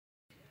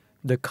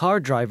The car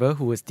driver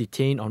who was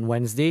detained on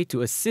Wednesday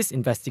to assist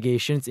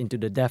investigations into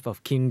the death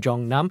of Kim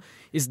Jong-nam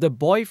is the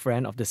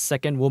boyfriend of the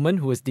second woman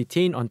who was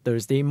detained on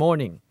Thursday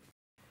morning.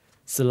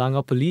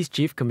 Selangor Police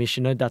Chief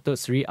Commissioner Datuk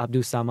Seri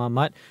Abdul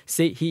Samad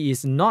said he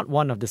is not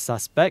one of the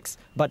suspects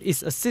but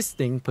is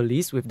assisting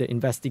police with the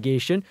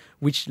investigation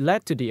which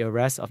led to the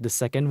arrest of the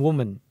second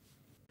woman.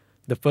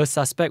 The first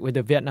suspect with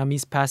a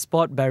Vietnamese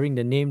passport bearing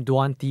the name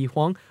Duan Thi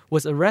Huong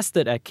was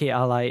arrested at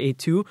KLIA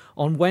 2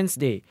 on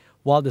Wednesday,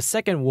 while the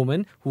second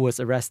woman who was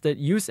arrested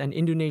used an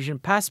Indonesian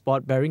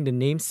passport bearing the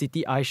name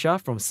Siti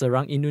Aisyah from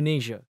Serang,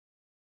 Indonesia.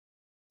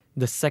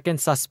 The second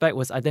suspect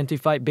was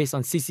identified based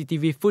on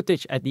CCTV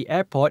footage at the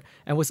airport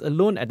and was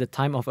alone at the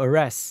time of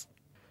arrest.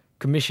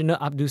 Commissioner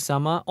Abdul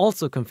Samad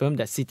also confirmed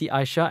that Siti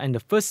Aisyah and the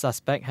first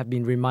suspect have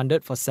been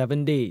remanded for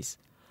 7 days.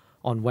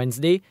 On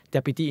Wednesday,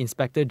 Deputy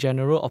Inspector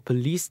General of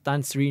Police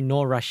Tan Sri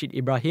Noor Rashid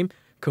Ibrahim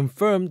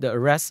confirmed the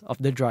arrest of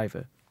the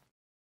driver.